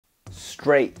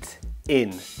straight in.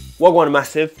 Wagwan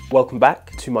Massive, welcome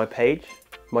back to my page,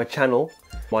 my channel.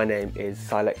 My name is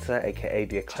Selector, aka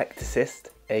the Eclecticist,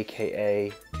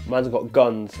 aka man's got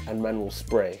guns and man will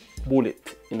spray.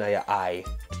 Bullet in your eye.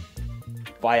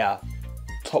 Via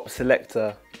top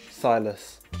selector,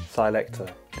 Silas, Selector,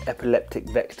 epileptic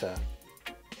vector,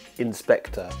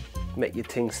 inspector, make your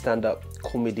ting stand up,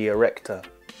 call me the erector.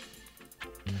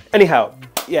 Anyhow,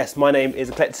 yes, my name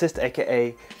is Eclecticist,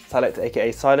 aka Selector,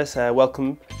 aka Silas.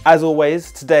 Welcome. As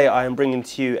always, today I am bringing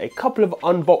to you a couple of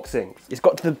unboxings. It's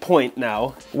got to the point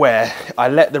now where I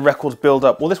let the records build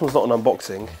up. Well, this one's not an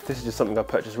unboxing. This is just something I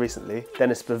purchased recently.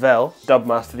 Dennis Bavell,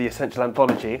 Dubmaster, The Essential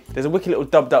Anthology. There's a wicked little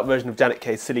dubbed up version of Janet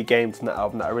K's Silly Games in that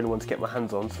album that I really want to get my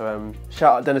hands on. So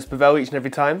shout out Dennis Bavell each and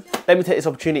every time. Let me take this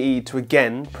opportunity to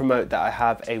again promote that I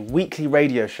have a weekly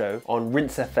radio show on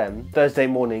Rinse FM, Thursday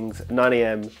mornings, 9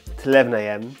 AM to 11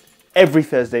 AM, every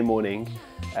Thursday morning.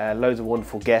 Loads of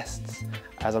wonderful guests,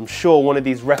 as I'm sure one of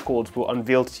these records will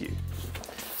unveil to you.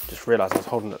 Just realised I was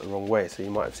holding it the wrong way, so you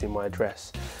might have seen my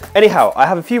address. Anyhow, I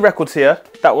have a few records here.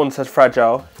 That one says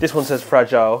Fragile, this one says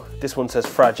Fragile, this one says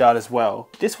Fragile as well.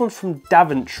 This one's from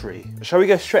Daventry. Shall we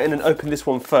go straight in and open this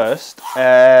one first?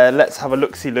 Let's have a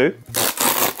look-see-loo.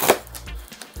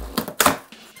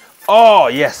 Oh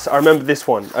yes, I remember this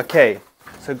one. Okay,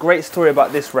 so great story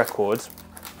about this record.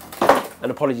 And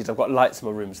apologies, I've got lights in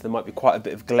my room, so there might be quite a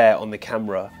bit of glare on the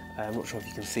camera. I'm not sure if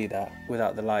you can see that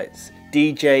without the lights.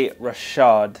 DJ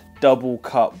Rashad Double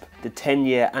Cup, the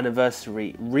 10-year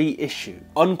anniversary reissue.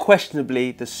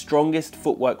 Unquestionably the strongest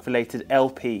Footwork related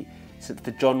LP since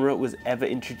the genre was ever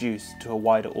introduced to a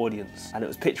wider audience. And it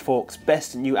was Pitchfork's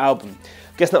best new album.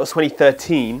 I guess that was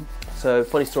 2013. So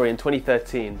funny story, in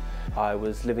 2013, I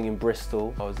was living in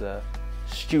Bristol. I was a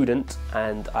student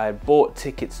and I bought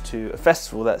tickets to a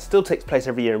festival that still takes place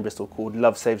every year in Bristol called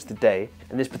Love Saves the Day.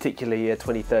 And this particular year,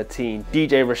 2013,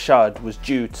 DJ Rashad was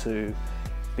due to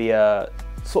be a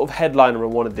sort of headliner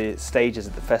on one of the stages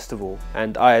at the festival,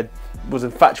 and I was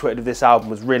infatuated with this album,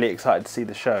 was really excited to see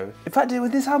the show. In fact,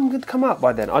 was this album going to come out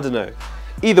by then? I don't know.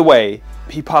 Either way,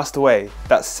 he passed away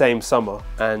that same summer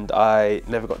and I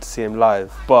never got to see him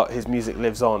live, but his music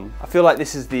lives on. I feel like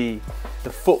this is the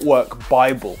Footwork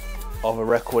Bible of a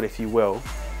record, if you will.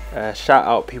 Shout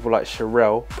out people like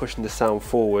Sherelle pushing the sound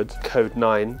forward, Code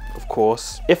 9 of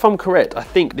course. If I'm correct, I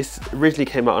think this originally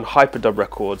came out on Hyperdub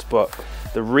Records, but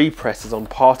the repress is on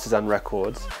Partisan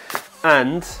Records.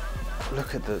 And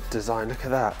look at the design, look at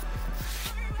that.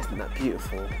 Isn't that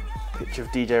beautiful? Picture of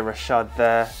DJ Rashad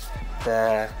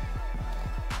there.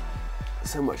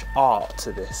 So much art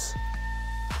to this,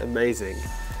 amazing.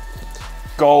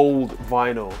 Gold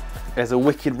vinyl. There's a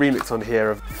wicked remix on here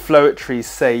of Floetry's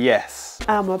Say Yes.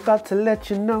 I'm about to let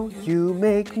you know you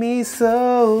make me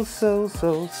so.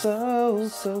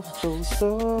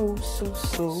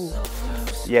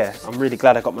 Yeah, I'm really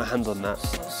glad I got my hands on that.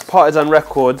 Partisan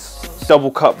Records, Double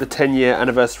Cup, the 10-year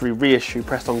anniversary reissue,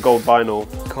 pressed on gold vinyl.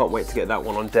 Can't wait to get that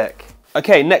one on deck.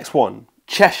 Okay, next one,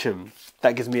 Chesham.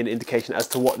 That gives me an indication as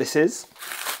to what this is.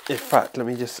 In fact, let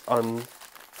me just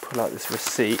pull out this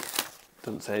receipt.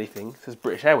 Doesn't say anything. It says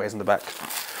British Airways on the back.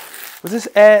 Was this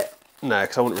air? No,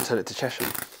 because I wouldn't return it to Chesham.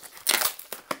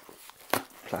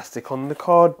 Plastic on the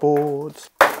cardboard.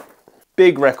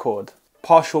 Big record.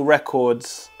 Partial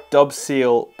Records, Dub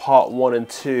Seal Part 1 and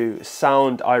 2,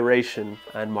 Sound Iration.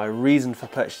 And my reason for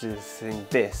purchasing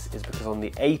this is because on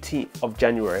the 18th of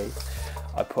January,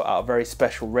 I put out a very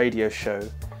special radio show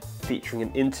featuring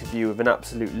an interview with an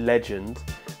absolute legend.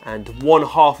 And one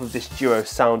half of this duo,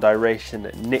 Sound Iration,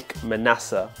 Nick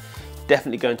Manasseh.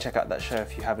 Definitely go and check out that show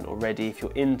if you haven't already. If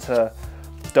you're into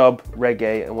dub,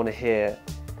 reggae, and want to hear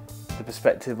the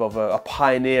perspective of a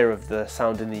pioneer of the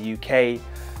sound in the UK,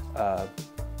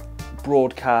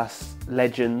 broadcast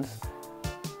legend,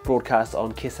 broadcast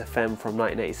on Kiss FM from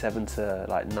 1987 to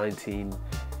like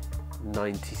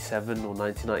 1997 or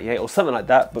 1998 or something like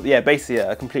that. But yeah, basically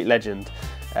a complete legend,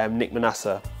 Nick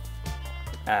Manasseh.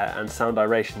 And Sound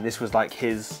Iration. This was like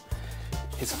his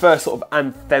first sort of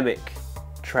anthemic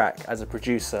track as a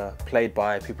producer, played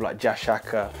by people like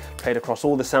Shaka, played across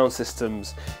all the sound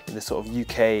systems in the sort of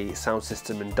UK sound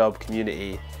system and dub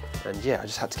community. And yeah, I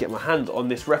just had to get my hand on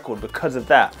this record because of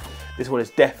that. This one is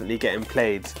definitely getting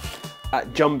played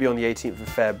at Jumbie on the 18th of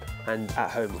Feb and at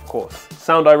home, of course.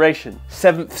 Sound Iration,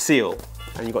 7th seal,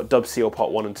 and you've got Dub Seal Part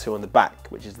 1 and 2 on the back,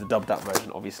 which is the dubbed up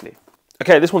version, obviously.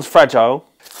 Okay, this one's Fragile.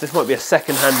 This might be a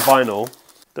second-hand vinyl.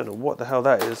 Don't know what the hell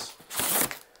that is.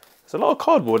 There's a lot of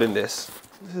cardboard in this.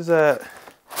 This is a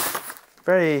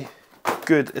very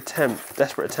good attempt,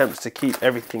 desperate attempts to keep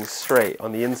everything straight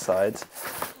on the inside,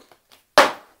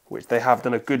 which they have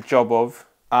done a good job of.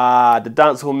 The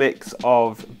dancehall mix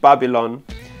of Babylon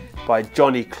by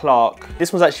Johnny Clarke.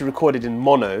 This one's actually recorded in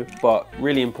mono, but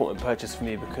really important purchase for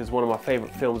me because one of my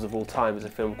favourite films of all time is a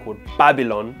film called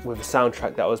Babylon, with a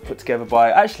soundtrack that was put together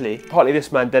by, actually, partly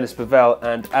this man, Dennis Bavell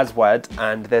and Aswad,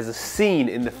 and there's a scene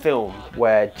in the film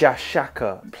where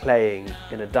Shaka playing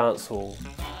in a dance hall,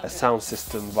 a sound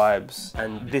system vibes,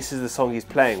 and this is the song he's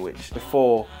playing, which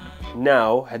before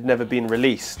now had never been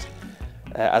released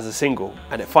as a single,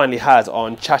 and it finally has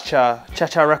on Cha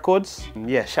Records.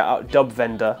 Yeah, shout out Dub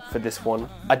Vendor for this one.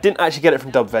 I didn't actually get it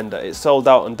from Dub Vendor. It sold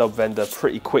out on Dub Vendor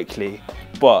pretty quickly,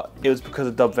 but it was because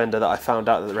of Dub Vendor that I found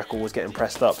out that the record was getting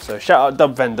pressed up. So shout out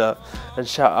Dub Vendor, and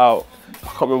shout out, I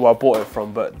can't remember where I bought it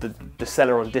from, but the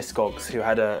seller on Discogs who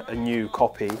had a new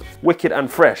copy. Wicked and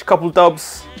fresh. Couple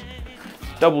dubs,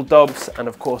 double dubs, and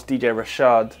of course DJ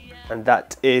Rashad. And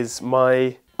that is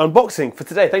my unboxing for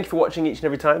today. Thank you for watching each and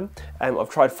every time. I've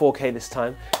tried 4K this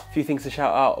time. A few things to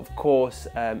shout out, of course,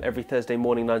 every Thursday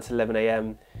morning 9 to 11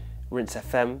 AM, Rinse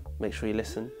FM, make sure you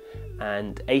listen.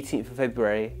 And 18th of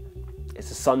February,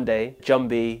 it's a Sunday,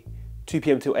 Jumbi, 2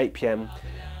 PM till 8 PM.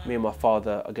 Me and my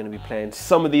father are going to be playing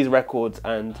some of these records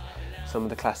and some of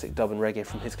the classic dub and reggae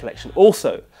from his collection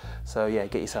also. So yeah,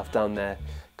 get yourself down there,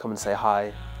 come and say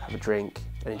hi, have a drink,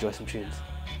 and enjoy some tunes.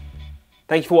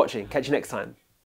 Thank you for watching. Catch you next time.